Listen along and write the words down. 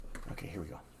Okay, here we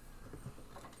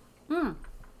go.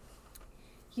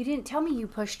 You didn't tell me you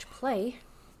pushed play.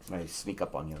 I sneak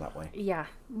up on you that way. Yeah.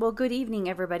 Well, good evening,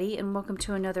 everybody, and welcome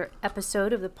to another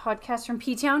episode of the podcast from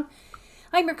P-Town.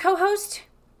 I'm your co-host,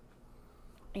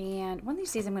 and one of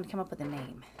these days I'm going to come up with a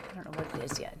name. I don't know what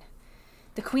it is yet.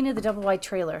 The Queen of the Double Wide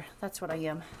Trailer. That's what I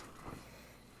am.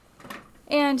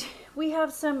 And we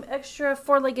have some extra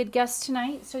four-legged guests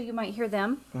tonight, so you might hear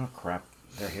them. Oh, crap.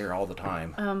 They're here all the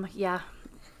time. Yeah.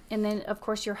 And then, of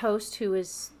course, your host, who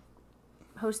is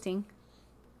hosting.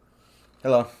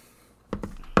 Hello.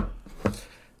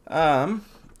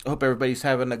 Hope everybody's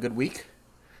having a good week.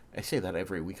 I say that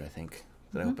every week, I think.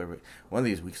 But I hope one of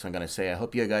these weeks I'm going to say, I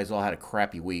hope you guys all had a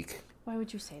crappy week. Why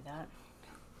would you say that?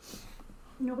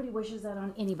 Nobody wishes that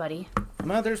on anybody.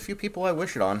 Well, there's a few people I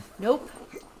wish it on. Nope.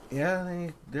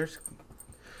 Yeah, there's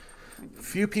a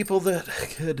few people that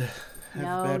could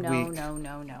have a bad week.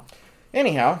 No.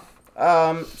 Anyhow,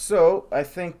 so I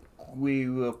think we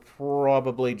will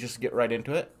probably just get right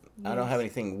into it. Yes. I don't have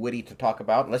anything witty to talk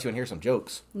about unless you want to hear some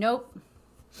jokes. Nope.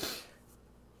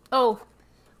 Oh,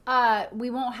 we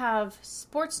won't have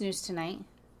sports news tonight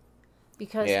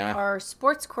because our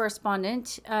sports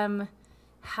correspondent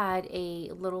had a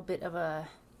little bit of a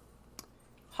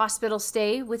hospital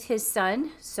stay with his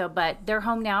son. But they're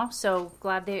home now, so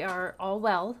glad they are all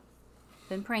well.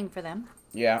 Been praying for them.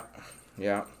 Yeah.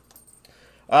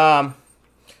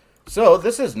 So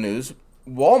this is news.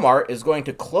 Walmart is going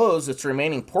to close its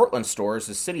remaining Portland stores as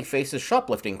the city faces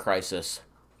shoplifting crisis.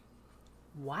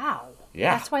 Wow.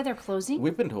 Yeah. That's why they're closing?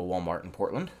 We've been to a Walmart in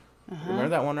Portland. Remember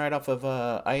that one right off of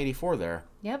I-84 there?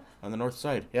 Yep. On the north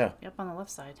side, yeah. Yep, on the left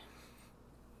side.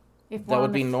 That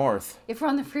would be north. If we're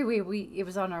on the freeway, it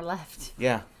was on our left.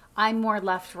 Yeah. I'm more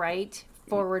left, right,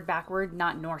 forward, backward,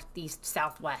 not north, east,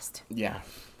 southwest. Yeah.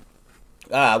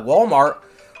 Walmart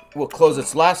will close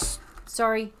its last...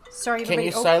 Sorry. Can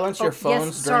you silence your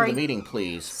phones during the meeting,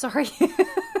 please? Sorry.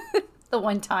 The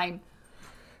one time.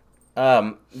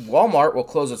 Walmart will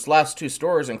close its last two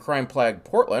stores in crime-plagued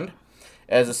Portland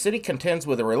as the city contends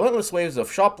with the relentless waves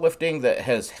of shoplifting that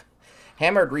has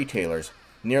hammered retailers.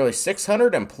 Nearly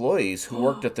 600 employees who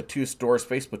worked at the two stores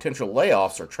face potential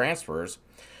layoffs or transfers.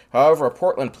 However,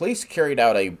 Portland police carried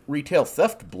out a retail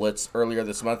theft blitz earlier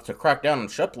this month to crack down on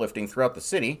shoplifting throughout the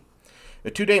city.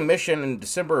 The two-day mission in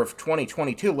December of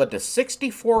 2022 led to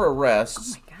 64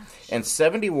 arrests and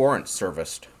 70 warrants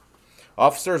serviced.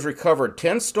 Officers recovered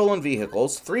 10 stolen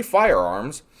vehicles, 3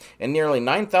 firearms, and nearly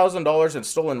 $9,000 in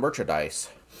stolen merchandise.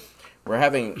 We're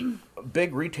having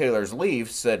big retailers leave,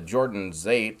 said Jordan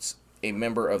Zaitz, a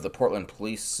member of the Portland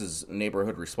Police's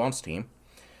neighborhood response team.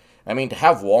 I mean, to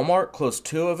have Walmart close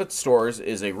 2 of its stores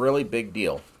is a really big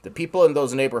deal. The people in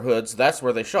those neighborhoods, that's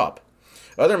where they shop.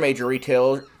 Other major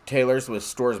retailers with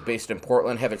stores based in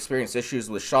Portland have experienced issues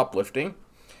with shoplifting.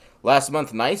 Last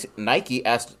month, Nike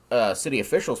asked city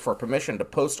officials for permission to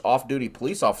post off-duty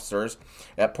police officers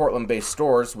at Portland-based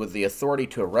stores with the authority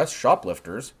to arrest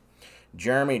shoplifters.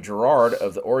 Jeremy Gerard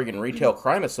of the Oregon Retail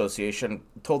Crime Association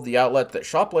told the outlet that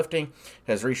shoplifting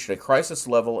has reached a crisis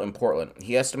level in Portland.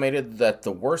 He estimated that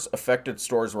the worst affected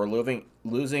stores were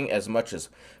losing as much as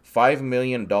 $5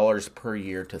 million per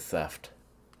year to theft.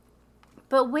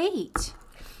 But wait,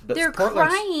 they're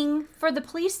crying for the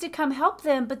police to come help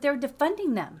them, but they're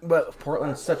defunding them. But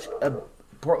Portland's such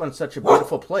a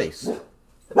beautiful place,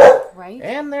 right?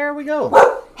 And there we go.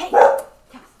 Hey,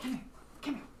 come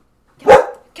here,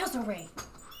 Kelso Ray,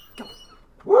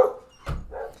 go.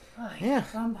 Yeah,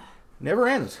 never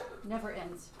ends. Never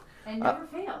ends, and never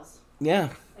fails. Yeah,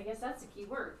 I guess that's the key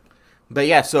word. But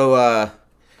yeah, so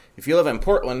if you live in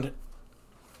Portland.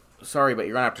 Sorry, but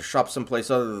you're going to have to shop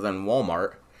someplace other than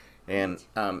Walmart. And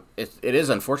it is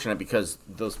unfortunate because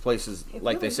those places,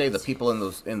 like they say, the people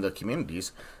in the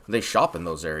communities, they shop in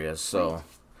those areas. So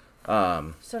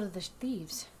so do the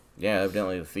thieves. Yeah,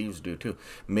 evidently the thieves do too.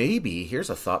 Maybe,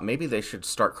 here's a thought, maybe they should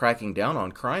start cracking down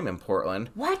on crime in Portland.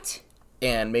 What?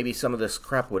 And maybe some of this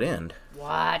crap would end.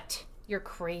 What? You're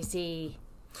crazy.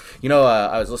 You know,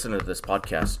 I was listening to this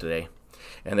podcast today,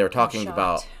 and they were talking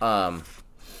about...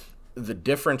 the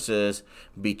differences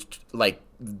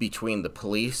between the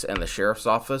police and the sheriff's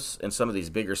office in some of these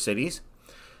bigger cities,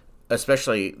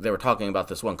 especially they were talking about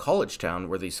this one college town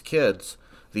where these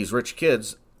rich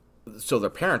kids, so their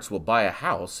parents will buy a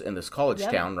house in this college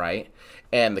town, right?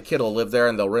 And the kid will live there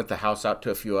and they'll rent the house out to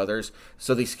a few others.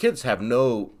 So these kids have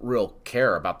no real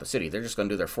care about the city. They're just going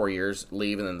to do their 4 years,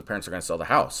 leave, and then the parents are going to sell the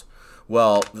house.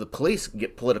 Well, the police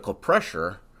get political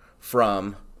pressure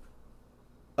from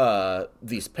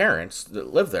these parents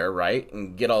that live there, right,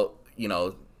 and get all,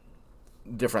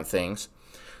 different things.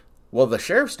 Well, the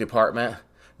sheriff's department,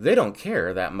 they don't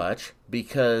care that much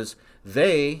because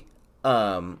they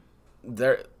work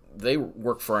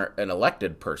for an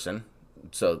elected person,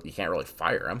 so you can't really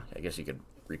fire them. I guess you could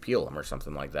repeal them or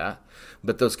something like that.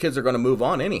 But those kids are going to move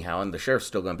on anyhow, and the sheriff's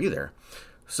still going to be there.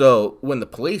 So when the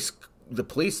police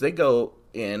they go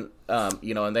in,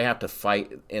 and they have to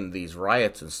fight in these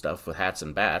riots and stuff with hats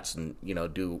and bats, and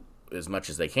do as much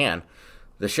as they can.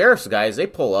 The sheriff's guys, they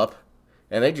pull up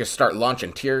and they just start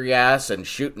launching tear gas and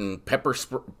shooting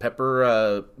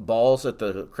pepper balls at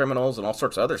the criminals and all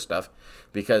sorts of other stuff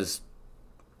because,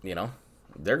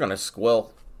 they're going to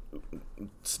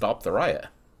stop the riot.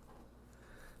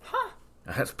 Huh.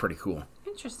 That's pretty cool.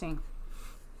 Interesting.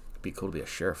 It'd be cool to be a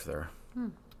sheriff there.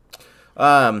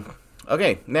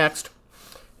 Okay, next.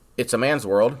 It's a man's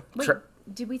world. Wait,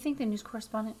 did we thank the news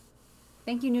correspondent?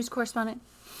 Thank you, news correspondent.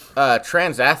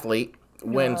 Trans athlete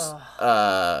wins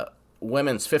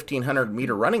women's 1,500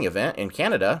 meter running event in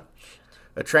Canada.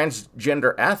 A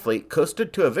transgender athlete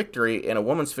coasted to a victory in a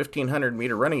women's 1,500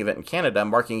 meter running event in Canada,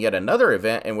 marking yet another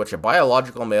event in which a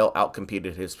biological male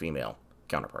outcompeted his female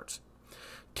counterparts.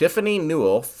 Tiffany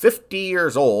Newell, 50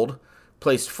 years old,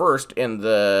 placed first in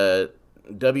the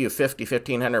W50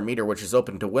 1,500 meter, which is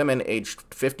open to women aged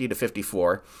 50 to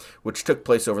 54, which took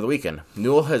place over the weekend.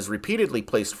 Newell has repeatedly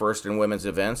placed first in women's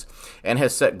events and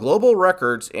has set global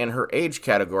records in her age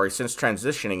category since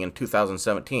transitioning in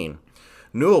 2017.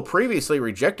 Newell previously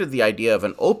rejected the idea of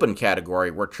an open category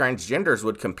where transgenders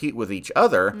would compete with each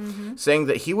other, saying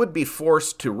that he would be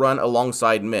forced to run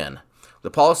alongside men. The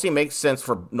policy makes sense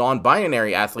for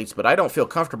non-binary athletes, but I don't feel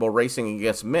comfortable racing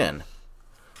against men.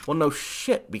 Well, no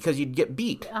shit, because you'd get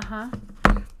beat. Uh-huh.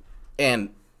 And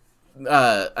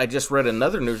I just read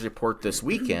another news report this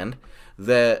weekend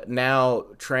that now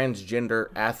transgender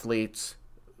athletes,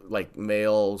 like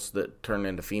males that turn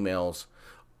into females,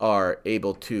 are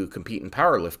able to compete in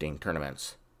powerlifting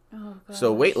tournaments. Oh, gosh.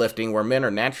 So weightlifting, where men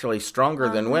are naturally stronger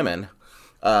than women,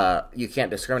 you can't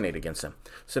discriminate against them.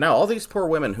 So now all these poor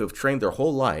women who have trained their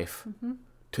whole life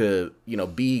to,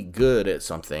 be good at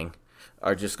something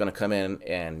are just going to come in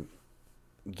and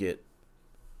get,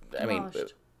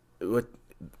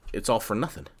 it's all for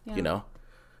nothing,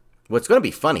 What's going to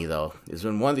be funny, though, is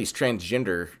when one of these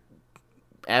transgender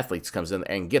athletes comes in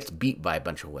and gets beat by a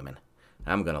bunch of women.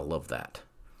 I'm going to love that.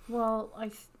 Well,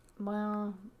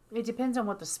 it depends on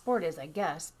what the sport is, I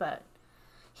guess, but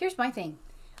here's my thing.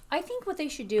 I think what they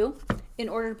should do in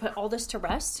order to put all this to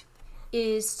rest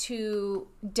is to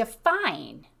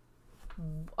define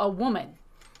a woman.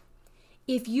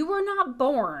 If you were not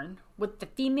born with the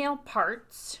female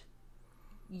parts,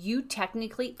 you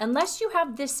technically, unless you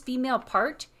have this female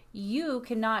part, you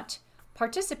cannot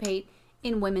participate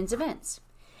in women's events.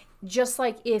 Just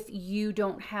like if you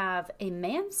don't have a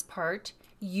man's part,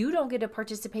 you don't get to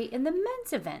participate in the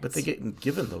men's events. But they get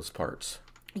given those parts.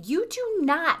 You do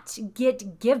not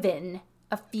get given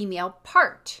a female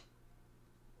part.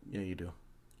 Yeah, you do.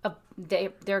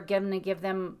 They're going to give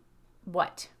them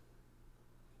what?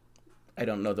 I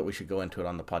don't know that we should go into it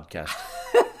on the podcast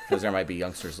because there might be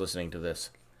youngsters listening to this.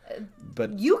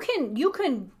 But you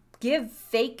can give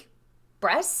fake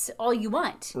breasts all you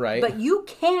want, right? But you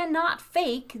cannot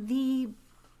fake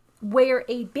where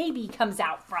a baby comes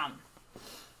out from.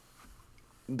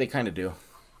 They kind of do.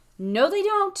 No, they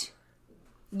don't.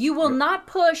 You will not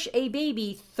push a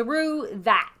baby through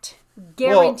that.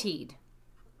 Guaranteed. Well,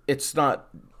 it's not.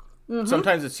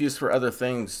 Sometimes it's used for other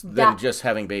things than just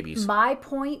having babies. My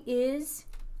point is,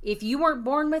 if you weren't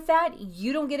born with that,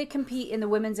 you don't get to compete in the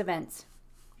women's events.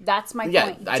 That's my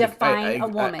point. Define a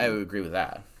woman. I would agree with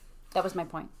that. That was my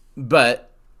point.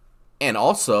 But, and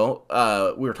also,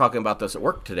 we were talking about this at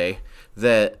work today,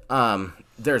 that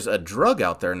there's a drug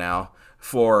out there now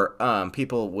for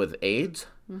people with AIDS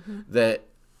that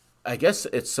I guess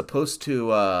it's supposed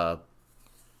to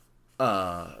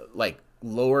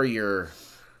lower your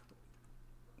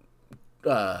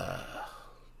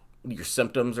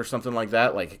symptoms or something like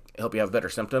that, like help you have better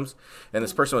symptoms. And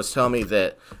this person was telling me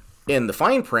that in the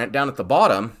fine print down at the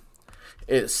bottom,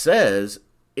 it says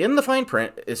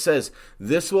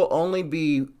this will only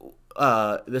be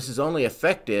this is only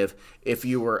effective if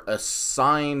you were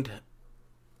assigned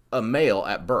a male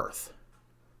at birth.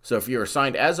 So if you're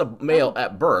assigned as a male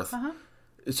at birth,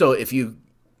 so if you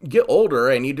get older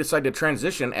and you decide to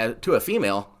transition to a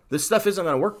female, this stuff isn't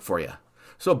going to work for you.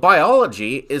 So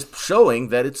biology is showing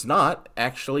that it's not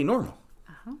actually normal.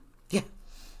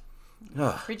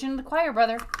 Yeah. Preaching to the choir,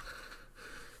 brother.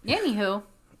 Anywho.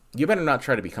 You better not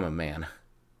try to become a man.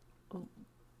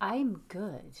 I'm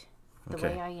good the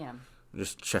way I am.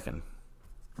 Just checking.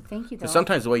 Thank you, though.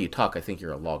 Sometimes the way you talk, I think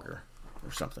you're a logger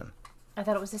or something. I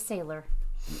thought it was a sailor.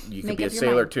 You could be a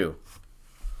sailor too.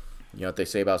 You know what they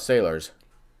say about sailors?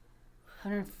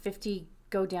 150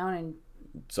 go down and...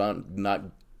 It's not...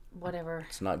 Whatever.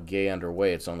 It's not gay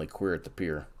underway. It's only queer at the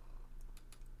pier.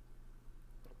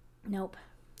 Nope.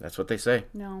 That's what they say.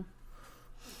 No.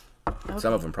 Okay.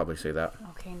 Some of them probably say that.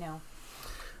 Okay, no.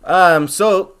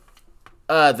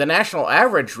 The national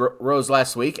average rose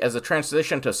last week as the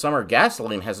transition to summer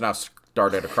gasoline has now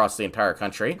started across the entire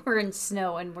country. We're in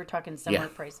snow and we're talking summer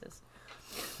prices.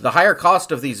 The higher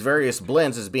cost of these various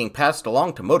blends is being passed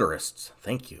along to motorists.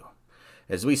 Thank you.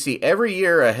 As we see every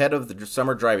year ahead of the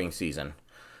summer driving season.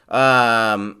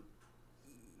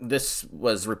 This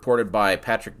was reported by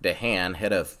Patrick DeHaan,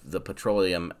 head of the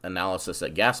petroleum analysis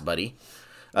at GasBuddy.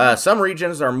 Some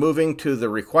regions are moving to the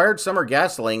required summer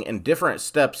gasoline in different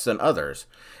steps than others,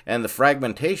 and the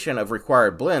fragmentation of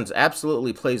required blends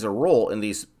absolutely plays a role in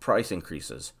these price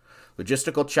increases.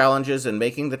 Logistical challenges in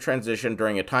making the transition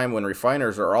during a time when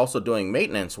refiners are also doing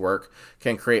maintenance work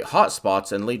can create hot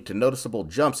spots and lead to noticeable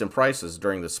jumps in prices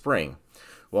during the spring.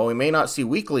 While we may not see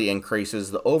weekly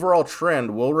increases, the overall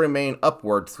trend will remain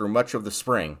upward through much of the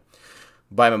spring.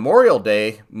 By Memorial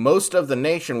Day, most of the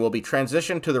nation will be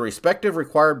transitioned to the respective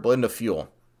required blend of fuel.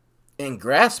 And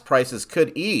gas prices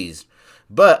could ease,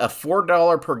 but a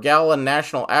 $4 per gallon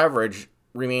national average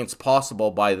remains possible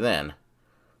by then.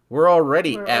 We're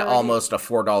already at almost a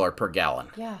 $4 per gallon.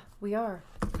 Yeah, we are.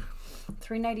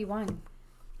 $3.91.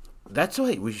 That's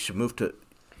why we should move to,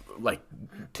 like,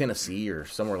 Tennessee or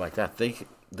somewhere like that.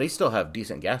 They still have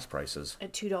decent gas prices.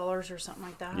 At $2 or something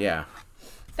like that. Yeah.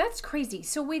 That's crazy.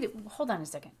 So wait, hold on a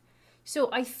second. So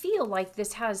I feel like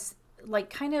this has, like,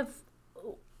 kind of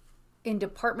in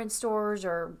department stores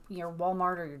or your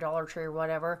Walmart or your Dollar Tree or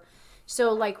whatever.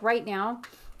 So, like, right now,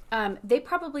 they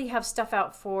probably have stuff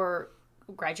out for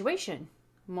graduation,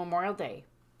 Memorial Day,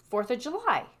 4th of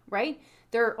July, right?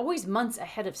 They're always months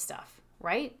ahead of stuff,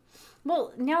 right?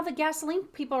 Well, now the gasoline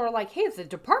people are like, hey, if the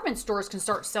department stores can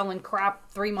start selling crap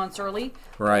 3 months early,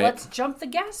 right, let's jump the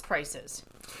gas prices.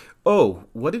 Oh,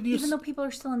 what did you... Even though people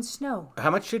are still in snow. How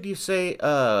much did you say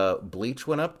bleach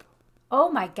went up?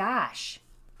 Oh, my gosh.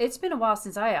 It's been a while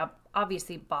since I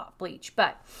obviously bought bleach.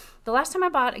 But the last time I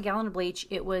bought a gallon of bleach,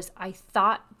 it was, I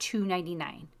thought,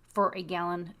 $2.99 for a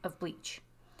gallon of bleach.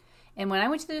 And when I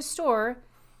went to the store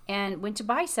and went to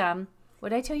buy some, what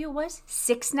did I tell you it was?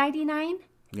 $6.99?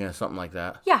 Yeah, something like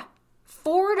that. Yeah.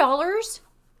 $4?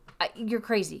 You're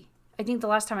crazy. I think the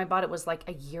last time I bought it was like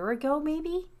a year ago,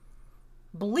 maybe?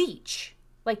 Bleach.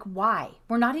 Like, why?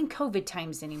 We're not in COVID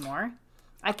times anymore.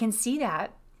 I can see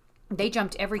that. They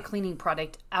jumped every cleaning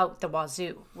product out the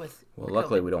wazoo with Well,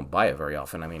 luckily we don't buy it very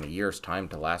often. I mean, a year's time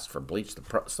to last for bleach.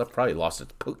 The stuff probably lost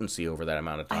its potency over that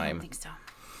amount of time. I don't think so.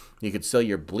 You could sell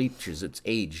your bleach as it's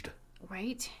aged.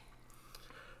 Right.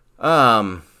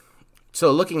 So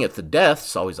looking at the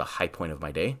deaths, always a high point of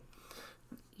my day.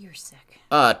 You're sick.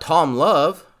 Tom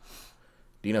Love.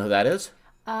 Do you know who that is?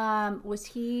 Was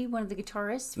he one of the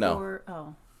guitarists? No.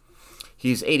 Oh.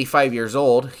 He's 85 years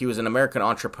old. He was an American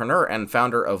entrepreneur and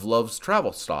founder of Love's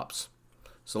Travel Stops.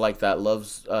 So like that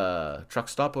Love's truck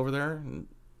stop over there.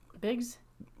 Biggs?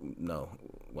 No.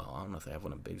 Well, I don't know if they have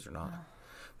one in Biggs or not.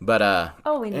 But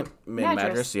in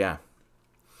Madras, yeah.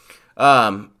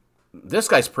 This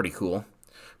guy's pretty cool.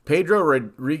 Pedro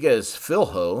Rodrigues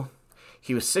Filho.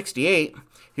 He was 68.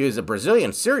 He was a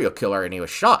Brazilian serial killer and he was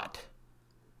shot.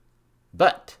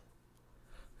 But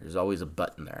there's always a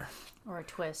but in there. Or a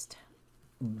twist.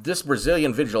 This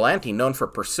Brazilian vigilante, known for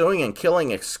pursuing and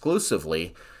killing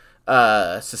exclusively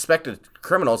suspected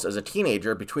criminals as a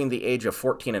teenager between the age of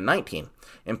 14 and 19.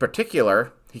 In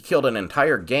particular, he killed an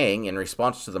entire gang in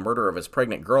response to the murder of his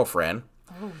pregnant girlfriend.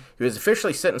 Oh. He was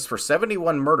officially sentenced for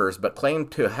 71 murders, but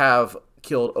claimed to have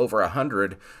killed over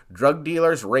 100 drug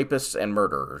dealers, rapists, and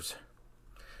murderers.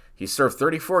 He served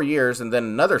 34 years and then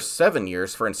another 7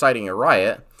 years for inciting a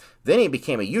riot. Then he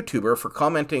became a YouTuber for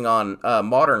commenting on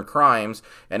modern crimes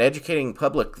and educating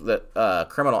public that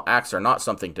criminal acts are not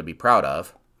something to be proud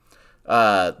of.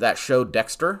 That show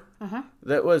Dexter,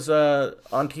 that was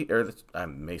on TV, or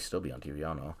may still be on TV,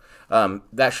 I don't know.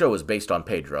 That show was based on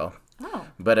Pedro. Oh.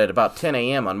 But at about 10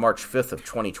 a.m. on March 5th of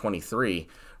 2023,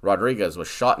 Rodriguez was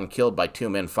shot and killed by two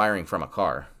men firing from a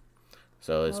car.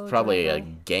 So it's probably a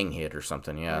gang hit or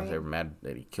something. Yeah, right. They were mad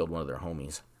that he killed one of their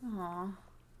homies. Aw.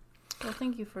 Well,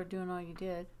 thank you for doing all you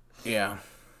did. Yeah.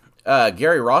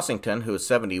 Gary Rossington, who was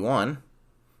 71.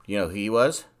 You know who he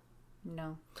was?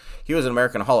 No. He was an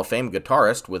American Hall of Fame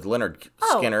guitarist with Leonard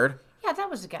Skinner. Yeah,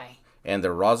 that was the guy. And the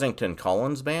Rossington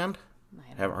Collins Band.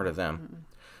 I haven't heard of them. Mm-mm.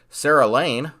 Sarah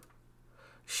Lane.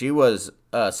 She was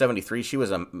 73. She was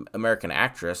an American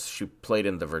actress. She played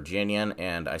in The Virginian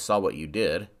and I Saw What You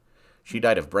Did. She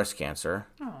died of breast cancer.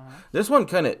 Aww. This one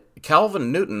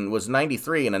Calvin Newton was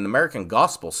 93 and an American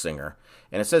gospel singer.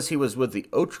 And it says he was with the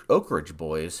Oak Ridge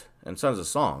Boys and Sons of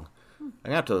Song. I'm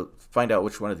going to have to find out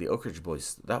which one of the Oak Ridge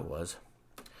Boys that was.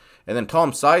 And then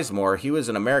Tom Sizemore, he was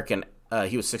an American,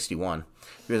 he was 61.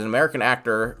 He was an American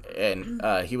actor, and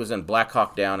he was in Black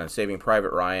Hawk Down and Saving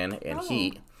Private Ryan and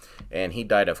Heat. And he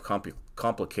died of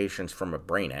complications from a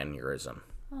brain aneurysm.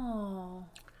 Oh.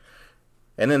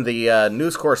 And then the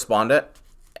news correspondent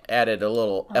added a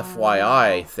little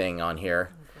FYI thing on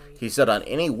here. He said on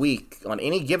any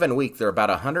given week, there are about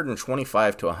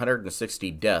 125 to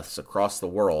 160 deaths across the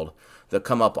world that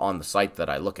come up on the site that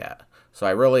I look at. So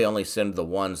I really only send the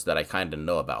ones that I kind of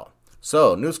know about.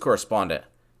 So, news correspondent,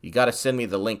 you got to send me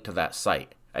the link to that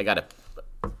site. I got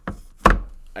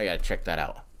to check that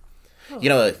out. Oh. You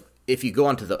know, if you go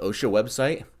onto the OSHA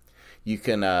website, you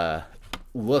can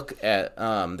look at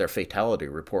their fatality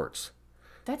reports.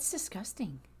 That's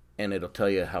disgusting. And it'll tell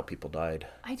you how people died.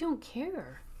 I don't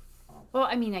care. Well,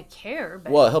 I mean, I care,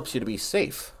 but... Well, it helps you to be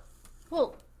safe.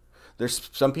 Well... There's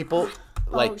some people,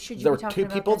 there were 2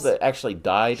 people that actually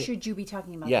died. Should you be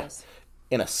talking about this?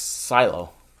 In a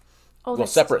silo. Oh, well,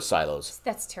 separate silos.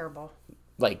 That's terrible.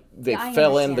 Like, they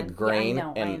fell in the grain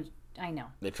I know.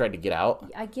 They tried to get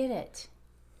out. I get it.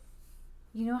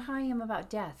 You know how I am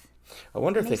about death. I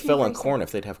wonder if they fell in corn,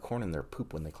 if they'd have corn in their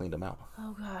poop when they cleaned them out.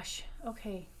 Oh, gosh.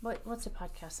 Okay. What's the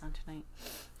podcast on tonight?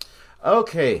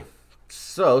 Okay.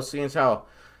 So, seeing as how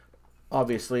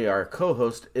obviously our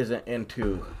co-host isn't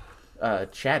into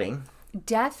chatting.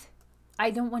 Death?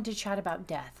 I don't want to chat about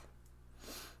death.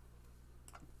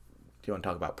 Do you want to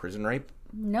talk about prison rape?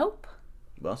 Nope.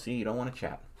 Well, see, you don't want to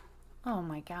chat. Oh,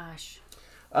 my gosh.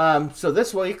 So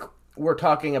this week, we're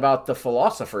talking about the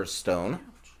Philosopher's Stone.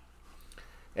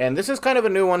 And this is kind of a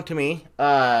new one to me.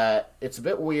 It's a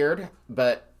bit weird,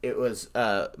 but it was...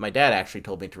 my dad actually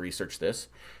told me to research this.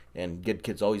 And good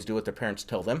kids always do what their parents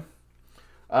tell them.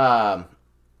 And...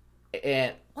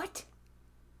 What?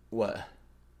 What?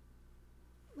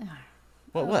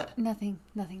 What? Nothing.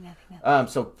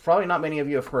 So probably not many of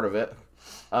you have heard of it.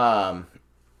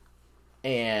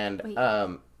 And... Wait,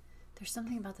 there's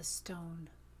something about the stone.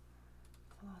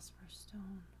 Philosopher's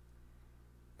Stone.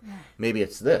 Maybe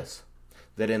it's this.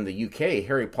 That in the UK,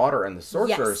 Harry Potter and the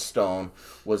Sorcerer's Stone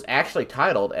was actually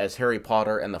titled as Harry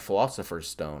Potter and the Philosopher's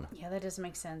Stone. Yeah, that does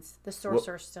make sense. The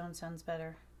Sorcerer's Stone sounds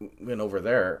better. And over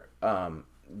there,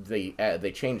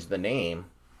 they changed the name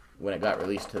when it got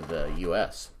released to the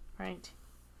US. Right.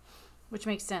 Which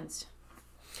makes sense.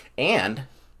 And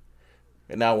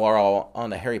now we're all on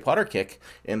the Harry Potter kick.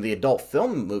 In the adult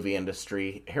film movie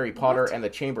industry, Harry Potter and the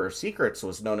Chamber of Secrets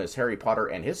was known as Harry Potter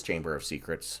and his Chamber of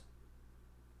Secrets.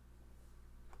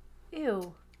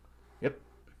 Ew. Yep.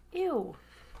 Ew.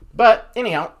 But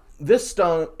anyhow, this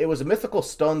stone, it was a mythical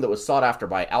stone that was sought after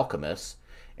by alchemists.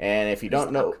 And if you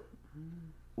don't know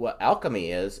what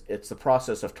alchemy is, it's the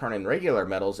process of turning regular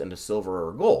metals into silver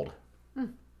or gold.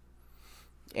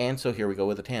 And so here we go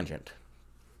with a tangent.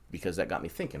 Because that got me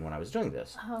thinking when I was doing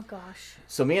this. Oh, gosh.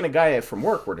 So me and a guy from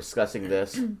work were discussing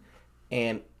this.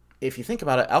 And if you think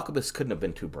about it, alchemists couldn't have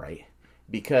been too bright.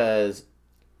 Because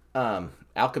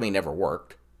alchemy never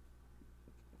worked.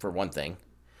 For one thing.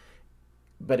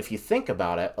 But if you think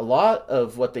about it, a lot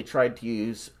of what they tried to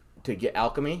use to get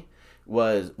alchemy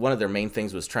was, one of their main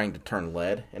things was trying to turn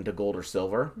lead into gold or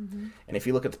silver. Mm-hmm. And if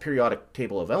you look at the periodic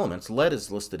table of elements, lead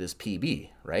is listed as Pb,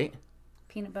 right?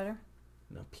 Peanut butter?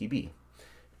 No, Pb.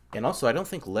 And also, I don't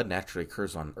think lead naturally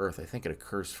occurs on Earth. I think it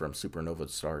occurs from supernova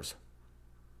stars.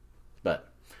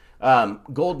 But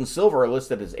gold and silver are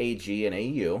listed as Ag and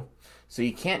Au. So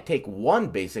you can't take one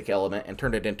basic element and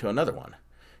turn it into another one.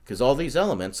 Because all these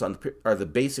elements are the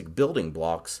basic building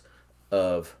blocks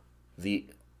of that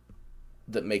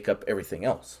make up everything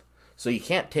else. So you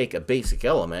can't take a basic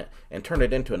element and turn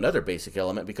it into another basic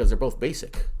element because they're both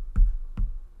basic.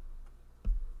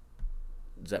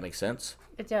 Does that make sense?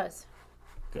 It does.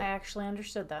 Good. I actually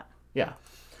understood that. Yeah.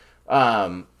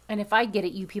 And if I get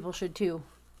it, you people should too.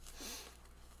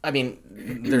 I mean,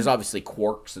 there's obviously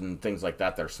quarks and things like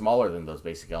that that are smaller than those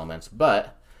basic elements,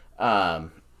 but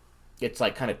it's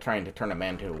like kind of trying to turn a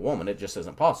man into a woman. It just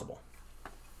isn't possible.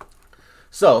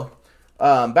 So,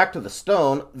 back to the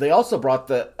stone. They also thought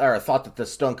that the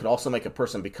stone could also make a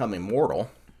person become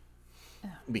immortal,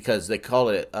 because they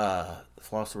called it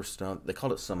Philosopher's Stone. They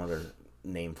called it some other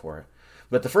name for it.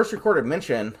 But the first recorded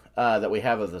mention that we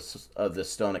have of this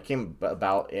stone, it came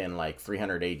about in like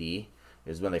 300 AD,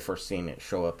 is when they first seen it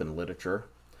show up in literature.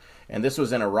 And this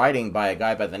was in a writing by a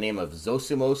guy by the name of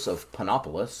Zosimos of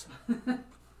Panopolis.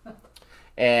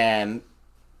 And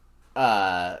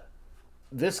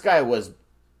this guy was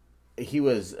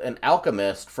an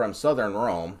alchemist from southern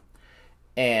Rome.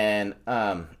 And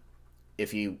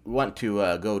if you want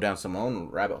to go down some own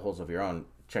rabbit holes of your own,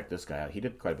 check this guy out. He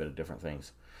did quite a bit of different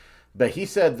things. But he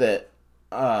said that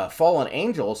fallen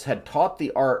angels had taught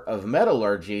the art of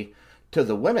metallurgy to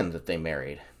the women that they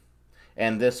married.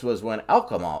 And this was when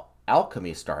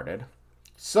alchemy started.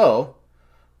 So,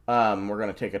 we're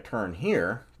going to take a turn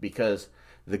here because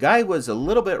the guy was a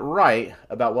little bit right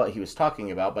about what he was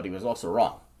talking about, but he was also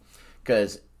wrong.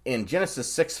 Because in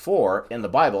Genesis 6:4 in the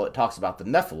Bible, it talks about the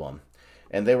Nephilim.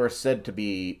 And they were said to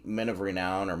be men of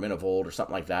renown or men of old or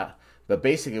something like that. But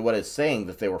basically what it's saying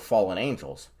that they were fallen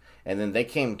angels. And then they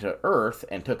came to earth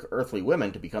and took earthly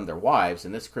women to become their wives,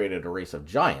 and this created a race of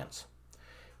giants.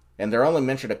 And they're only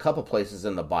mentioned a couple places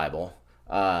in the Bible,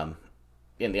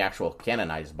 in the actual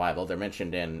canonized Bible. They're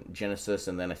mentioned in Genesis,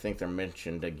 and then I think they're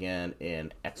mentioned again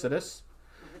in Exodus.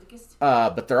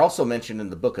 But they're also mentioned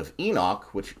in the book of Enoch,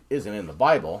 which isn't in the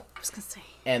Bible. I was going to say.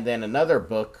 And then another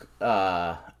book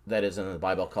that is in the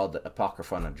Bible called the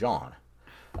Apocrypha of John.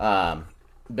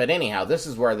 But anyhow, this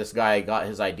is where this guy got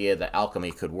his idea that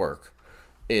alchemy could work.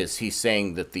 Is he's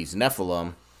saying that these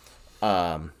Nephilim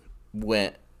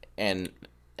went and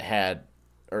had,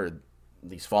 or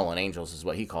these fallen angels is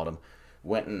what he called them,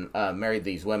 went and married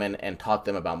these women and taught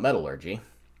them about metallurgy.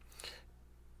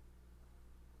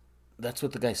 That's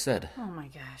what the guy said. Oh my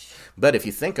gosh. But if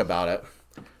you think about it,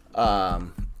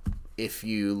 if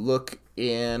you look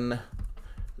in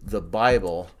the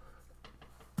Bible,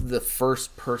 the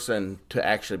first person to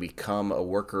actually become a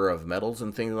worker of metals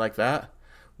and things like that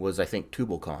was, I think,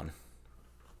 Tubal-Cain.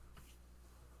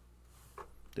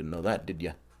 Didn't know that, did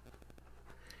you?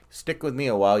 Stick with me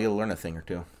a while, you'll learn a thing or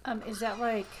two. Is that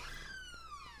like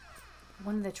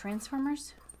one of the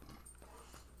Transformers?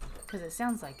 Because it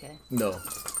sounds like it. No.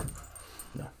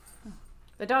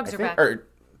 The dogs are back. Or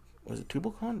was it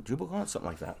Tubal-Cain? Jubal-Cain? Something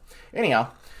like that.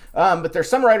 Anyhow, but there's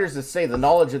some writers that say the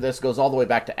knowledge of this goes all the way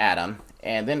back to Adam,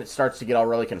 and then it starts to get all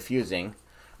really confusing.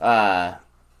 It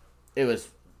was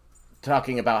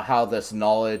talking about how this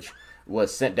knowledge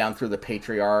was sent down through the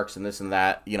patriarchs and this and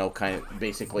that, you know, kind of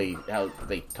basically how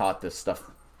they taught this stuff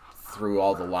through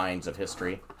all the lines of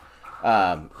history.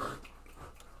 Sorry,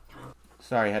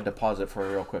 I had to pause it for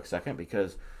a real quick second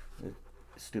because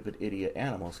stupid idiot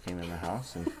animals came in the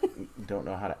house and don't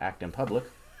know how to act in public.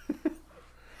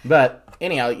 But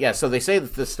anyhow, yeah, so they say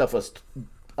that this stuff was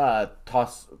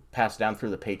passed down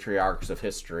through the patriarchs of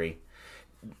history.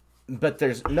 But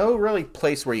there's no really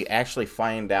place where you actually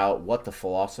find out what the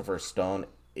Philosopher's Stone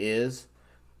is.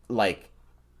 Like,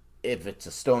 if it's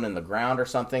a stone in the ground or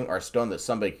something, or a stone that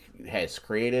somebody has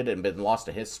created and been lost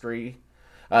to history.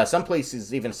 Some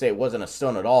places even say it wasn't a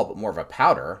stone at all, but more of a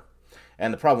powder.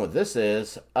 And the problem with this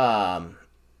is,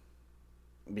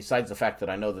 besides the fact that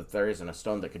I know that there isn't a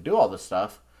stone that could do all this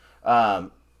stuff,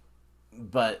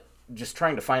 but just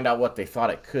trying to find out what they thought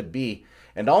it could be,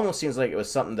 and it almost seems like it was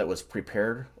something that was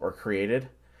prepared or created,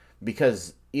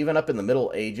 because even up in the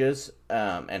Middle Ages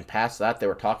and past that, they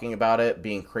were talking about it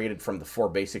being created from the 4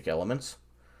 basic elements,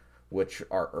 which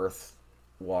are earth,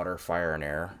 water, fire, and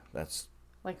air. That's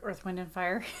like earth, wind, and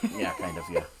fire? Yeah, kind of,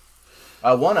 yeah.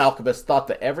 One alchemist thought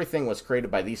that everything was created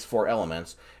by these 4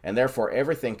 elements, and therefore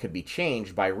everything could be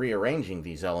changed by rearranging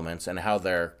these elements and how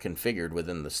they're configured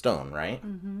within the stone, right?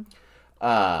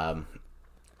 Mm-hmm.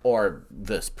 Or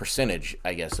this percentage,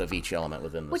 I guess, of each element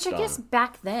within the stone. Which I guess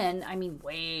back then, I mean,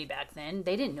 way back then,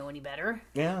 they didn't know any better.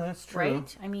 Yeah, that's true.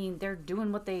 Right? I mean, they're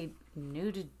doing what they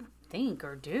knew to think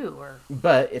or do.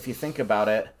 But if you think about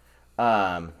it,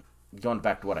 going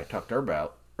back to what I talked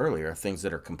about earlier, things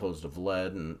that are composed of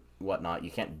lead and whatnot,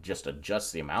 you can't just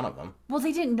adjust the amount of them. Well,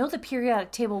 they didn't know the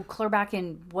periodic table clear back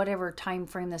in whatever time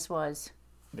frame this was.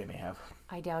 They may have.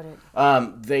 I doubt it.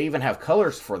 They even have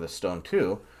colors for the stone,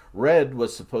 too. Red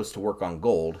was supposed to work on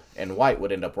gold, and white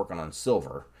would end up working on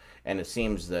silver. And it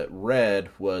seems that red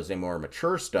was a more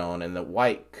mature stone, and that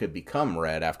white could become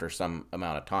red after some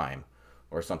amount of time,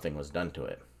 or something was done to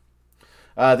it.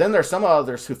 Then there's some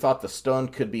others who thought the stone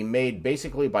could be made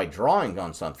basically by drawing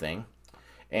on something.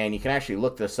 And you can actually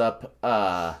look this up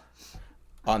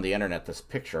on the internet, this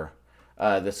picture.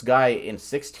 This guy in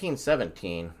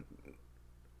 1617,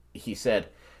 he said,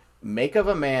 make of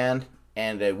a man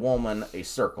and a woman a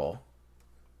circle.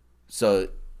 So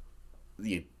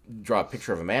you draw a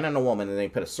picture of a man and a woman, and then you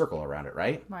put a circle around it,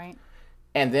 right? Right.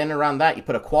 And then around that, you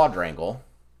put a quadrangle.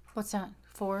 What's that?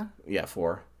 4? Yeah,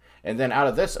 4. And then out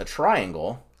of this, a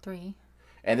triangle. 3.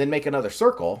 And then make another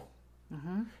circle.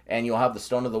 and you'll have the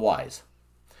stone of the wise.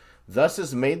 Thus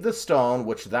is made the stone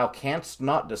which thou canst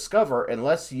not discover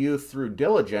unless you through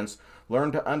diligence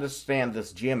learn to understand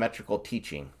this geometrical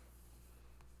teaching.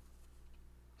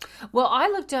 Well, I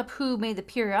looked up who made the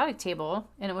periodic table,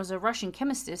 and it was a Russian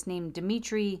chemist named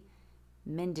Dmitry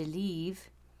Mendeleev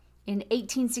in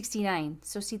 1869.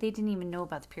 So, see, they didn't even know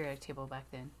about the periodic table back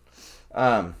then.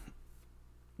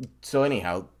 So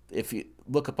anyhow, if you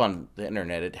look up on the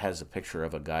internet, it has a picture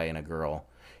of a guy and a girl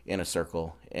in a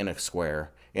circle, in a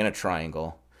square, in a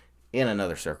triangle, in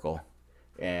another circle.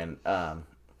 And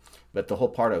but the whole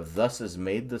part of thus is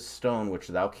made the stone which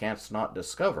thou canst not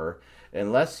discover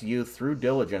unless you through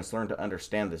diligence learn to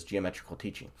understand this geometrical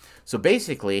teaching. So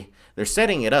basically, they're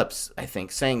setting it up, I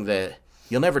think, saying that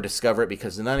you'll never discover it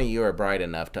because none of you are bright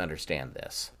enough to understand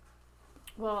this.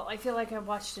 Well, I feel like I've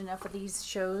watched enough of these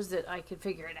shows that I could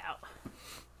figure it out.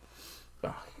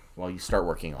 Well, you start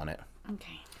working on it.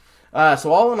 Okay.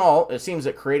 So all in all, it seems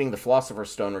that creating the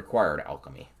Philosopher's Stone required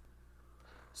alchemy.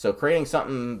 So creating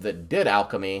something that did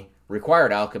alchemy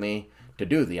required alchemy to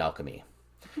do the alchemy.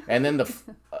 And then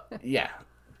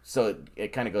so it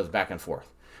kind of goes back and forth.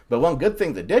 But one good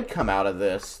thing that did come out of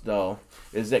this, though,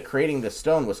 is that creating this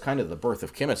stone was kind of the birth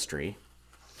of chemistry.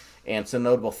 And some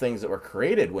notable things that were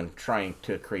created when trying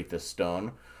to create this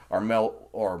stone are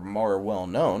more well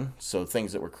known. So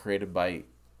things that were created by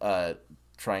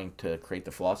trying to create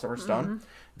the Philosopher's Stone. Mm-hmm.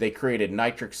 They created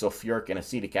nitric, sulfuric, and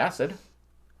acetic acid.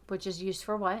 Which is used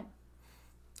for what?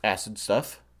 Acid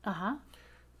stuff. Uh-huh.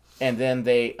 And then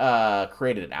they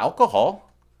created an alcohol,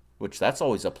 which that's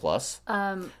always a plus.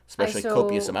 Especially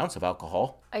copious amounts of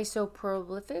alcohol.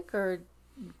 Isopropylic or...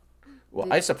 Well,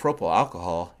 isopropyl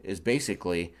alcohol is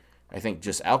basically, I think,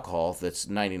 just alcohol that's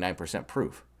 99%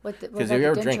 proof. What about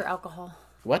the dentured alcohol?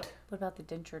 What? What about the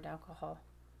dentured alcohol?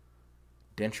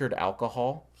 Dentured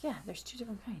alcohol? Yeah, there's 2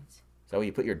 different kinds. Is that what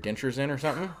you put your dentures in or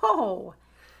something? Oh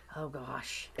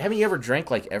gosh. Haven't you ever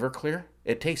drank like Everclear?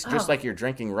 It tastes just like you're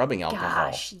drinking rubbing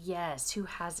alcohol. Gosh, yes. Who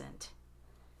hasn't?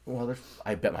 Well,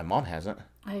 I bet my mom hasn't.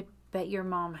 I bet your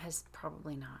mom has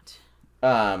probably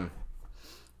not.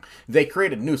 They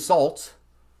created new salts,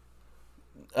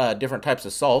 different types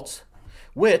of salts,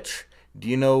 which, do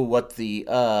you know what the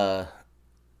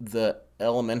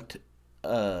element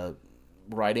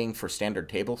writing for standard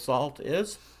table salt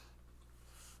is?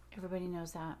 Everybody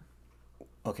knows that.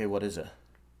 Okay, what is it?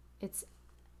 It's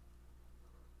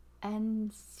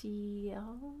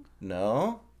NCl?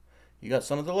 No. You got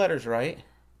some of the letters right.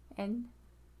 N?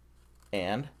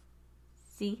 And?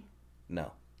 C?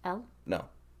 No. L? No.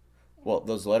 Well,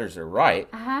 those letters are right.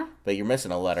 Uh-huh. But you're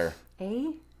missing a letter.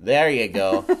 A? There you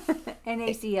go.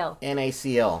 NaCl.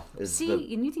 NaCl is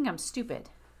and you think I'm stupid.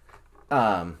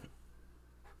 I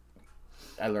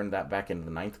learned that back in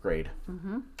the 9th grade.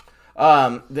 Mm-hmm.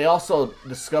 They also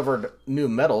discovered new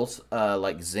metals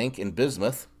like zinc and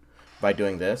bismuth by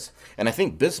doing this. And I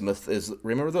think bismuth is,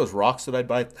 remember those rocks that I'd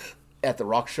buy at the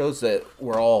rock shows that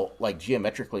were all like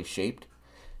geometrically shaped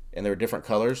and they were different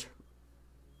colors?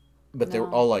 But they were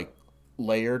all like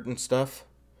layered and stuff.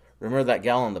 Remember that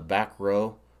gal in the back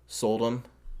row sold them?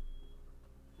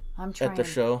 I'm trying. At the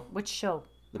show? Which show?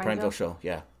 The Prineville show,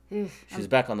 yeah. Oof, She's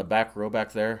back on the back row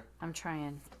back there. I'm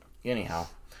trying. Anyhow.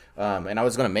 And I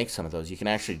was going to make some of those. You can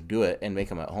actually do it and make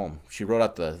them at home. She wrote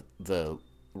out the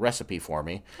recipe for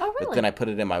me. Oh, really? But then I put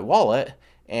it in my wallet,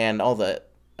 and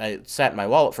I sat in my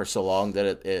wallet for so long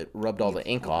that it rubbed all the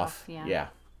ink off. Yeah.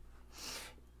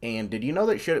 And did you know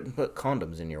that you shouldn't put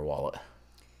condoms in your wallet?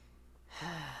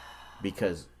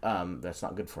 Because that's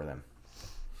not good for them.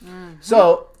 Mm-hmm.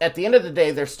 So, at the end of the day,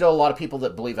 there's still a lot of people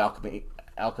that believe alchemy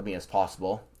is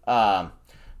possible.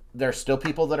 There's still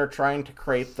people that are trying to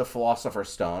create the Philosopher's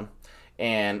Stone.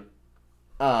 And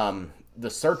the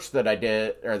search that I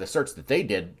did, or the search that they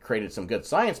did, created some good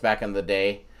science back in the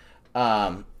day.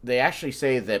 They actually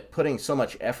say that putting so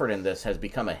much effort in this has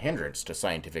become a hindrance to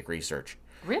scientific research.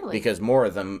 Really? Because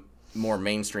more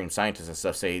mainstream scientists and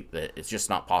stuff say that it's just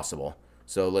not possible.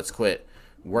 So let's quit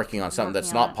working on something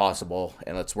that's not possible,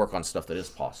 and let's work on stuff that is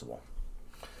possible.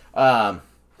 And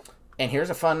here's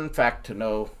a fun fact to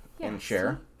know and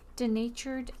share.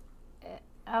 Denatured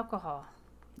alcohol.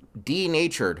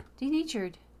 Denatured.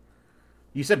 Denatured.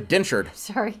 You said dentured.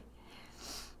 Sorry.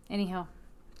 Anyhow.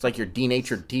 It's like your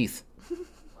denatured teeth.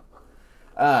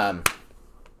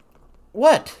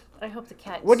 What? I hope the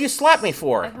cat... What'd you slap me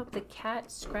for? I hope the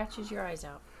cat scratches your eyes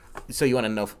out. So you want to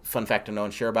know fun fact to know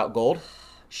and share about gold?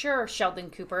 Sure,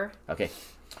 Sheldon Cooper. Okay.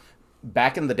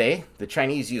 Back in the day, the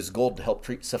Chinese used gold to help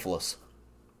treat syphilis.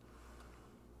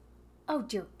 Oh,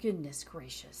 dear goodness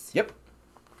gracious. Yep.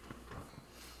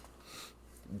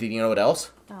 Did you know what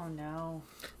else? Oh, no.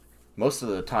 most of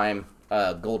the time,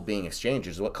 gold being exchanged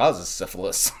is what causes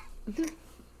syphilis.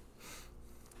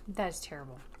 That is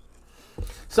terrible.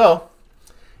 So,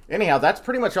 anyhow, that's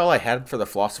pretty much all I had for the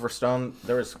Philosopher's Stone.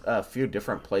 There was a few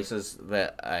different places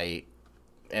that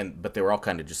but they were all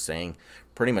kind of just saying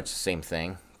pretty much the same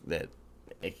thing, that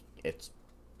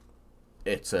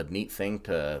it's a neat thing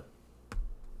to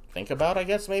think about, I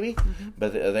guess, maybe. Mm-hmm.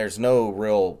 But there's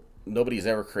nobody's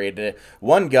ever created it.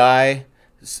 One guy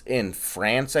in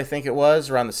France, I think it was,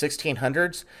 around the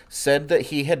 1600s, said that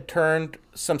he had turned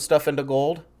some stuff into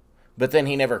gold, but then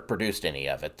he never produced any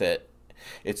of it. That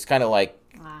it's kind of like,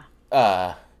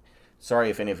 sorry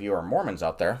if any of you are Mormons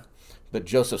out there, but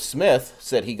Joseph Smith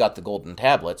said he got the golden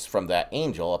tablets from that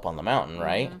angel up on the mountain,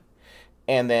 right? Mm-hmm.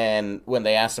 And then when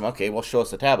they asked him, okay, well, show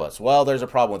us the tablets. Well, there's a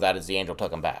problem with that, is the angel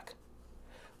took them back.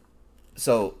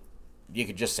 So you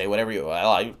could just say whatever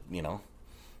I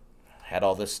had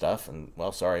all this stuff, and,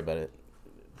 well, sorry, but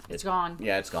it's gone.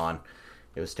 Yeah, it's gone.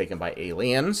 It was taken by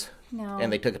aliens,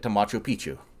 and they took it to Machu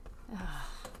Picchu.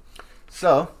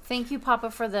 So thank you,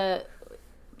 Papa, for the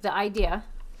idea.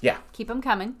 Yeah. Keep them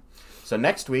coming. So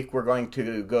next week, we're going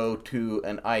to go to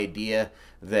an idea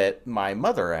that my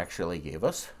mother actually gave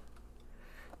us.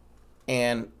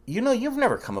 And, you've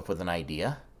never come up with an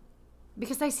idea.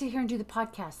 Because I sit here and do the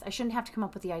podcast. I shouldn't have to come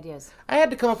up with the ideas. I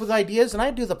had to come up with ideas, and I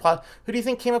do the pod. Who do you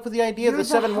think came up with the idea of the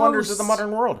 7 wonders of the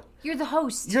modern world? You're the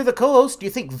host. You're the co-host. Do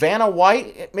you think Vanna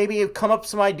White maybe come up with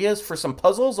some ideas for some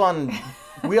puzzles on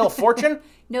Wheel of Fortune?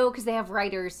 No, because they have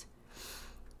writers.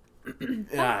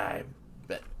 I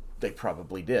bet they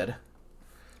probably did.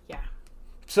 Yeah.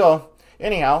 So,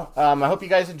 anyhow, I hope you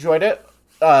guys enjoyed it.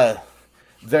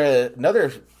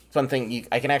 Another fun thing,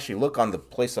 I can actually look on the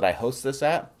place that I host this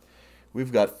at.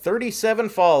 We've got 37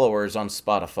 followers on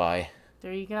Spotify.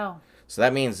 There you go. So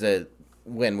that means that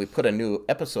when we put a new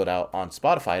episode out on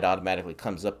Spotify, it automatically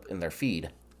comes up in their feed.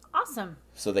 Awesome.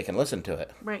 So they can listen to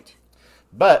it. Right.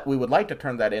 But we would like to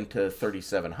turn that into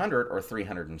 3,700 or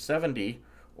 370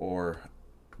 or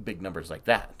big numbers like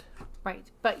that.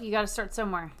 Right. But you got to start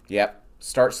somewhere. Yep.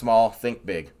 Start small, think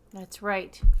big. That's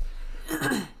right.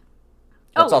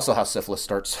 That's also how syphilis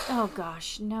starts. Oh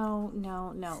gosh, no.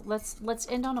 Let's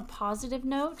end on a positive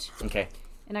note. Okay.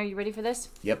 And are you ready for this?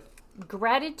 Yep.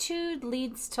 Gratitude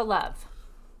leads to love.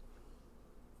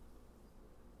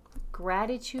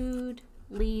 Gratitude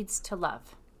leads to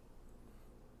love.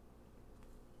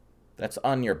 That's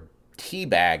on your tea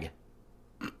bag.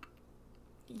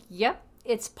 Yep.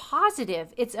 It's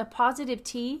positive. It's a positive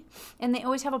tea, and they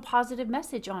always have a positive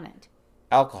message on it.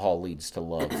 Alcohol leads to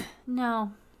love.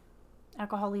 No.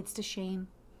 Alcohol leads to shame.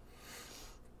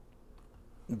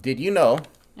 Did you know?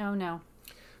 Oh, no.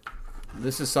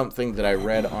 This is something that I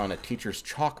read on a teacher's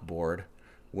chalkboard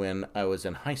when I was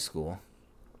in high school.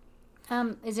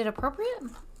 Is it appropriate?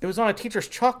 It was on a teacher's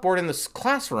chalkboard in this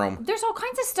classroom. There's all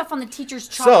kinds of stuff on the teacher's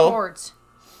chalkboards. So,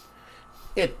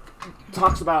 it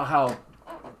talks about how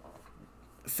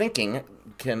thinking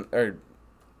can...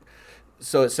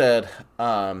 So it said,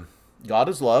 God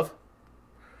is love.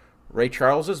 Ray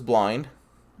Charles is blind.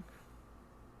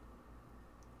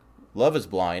 Love is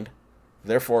blind.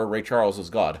 Therefore, Ray Charles is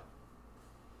God.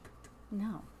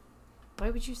 No.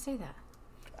 Why would you say that?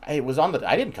 It was on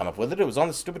I didn't come up with it. It was on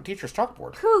the stupid teacher's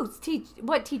chalkboard.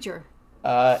 What teacher?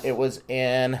 It was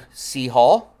in C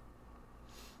Hall.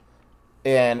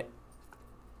 And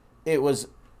it was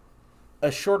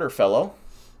a shorter fellow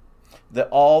that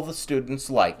all the students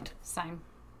liked. Same.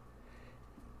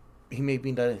 He made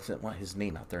me doesn't want his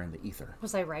name out there in the ether.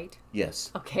 Was I right? Yes.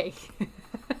 Okay.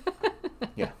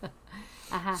 Yeah.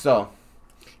 Uh-huh. So,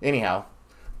 anyhow,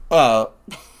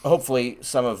 hopefully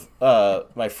some of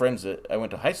my friends that I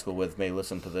went to high school with may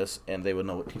listen to this, and they would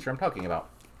know what teacher I'm talking about.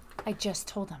 I just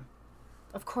told them.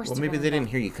 Of course. Well, maybe they didn't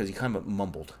hear you because you kind of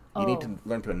mumbled. You need to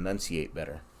learn to enunciate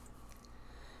better.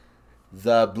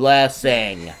 The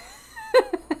Blessing.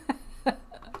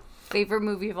 Favorite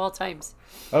movie of all times.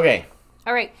 Okay.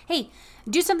 All right. Hey,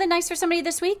 do something nice for somebody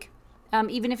this week,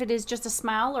 even if it is just a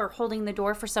smile or holding the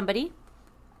door for somebody.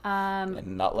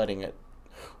 And not letting it...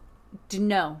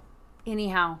 No.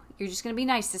 Anyhow, you're just going to be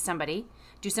nice to somebody.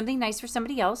 Do something nice for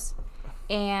somebody else.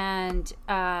 And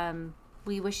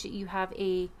we wish that you have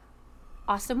a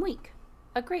awesome week.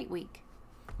 A great week.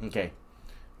 Okay.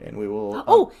 And we will...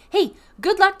 Oh, hey,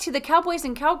 good luck to the Cowboys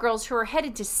and Cowgirls who are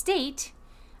headed to state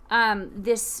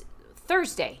this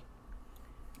Thursday.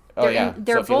 Oh, yeah.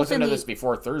 So if you listen to this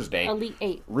before Thursday, Elite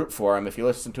 8. Root for them. If you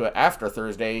listen to it after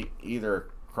Thursday, either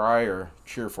cry or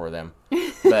cheer for them.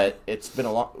 But it's been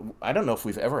a long... I don't know if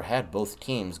we've ever had both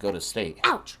teams go to state.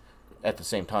 Ouch! At the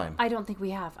same time. I don't think we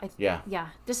have. Yeah. Yeah.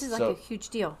 This is like a huge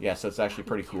deal. Yeah, so it's actually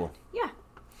pretty cool. Yeah.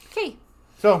 Okay.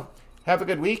 So, have a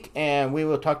good week, and we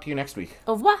will talk to you next week.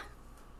 Au revoir.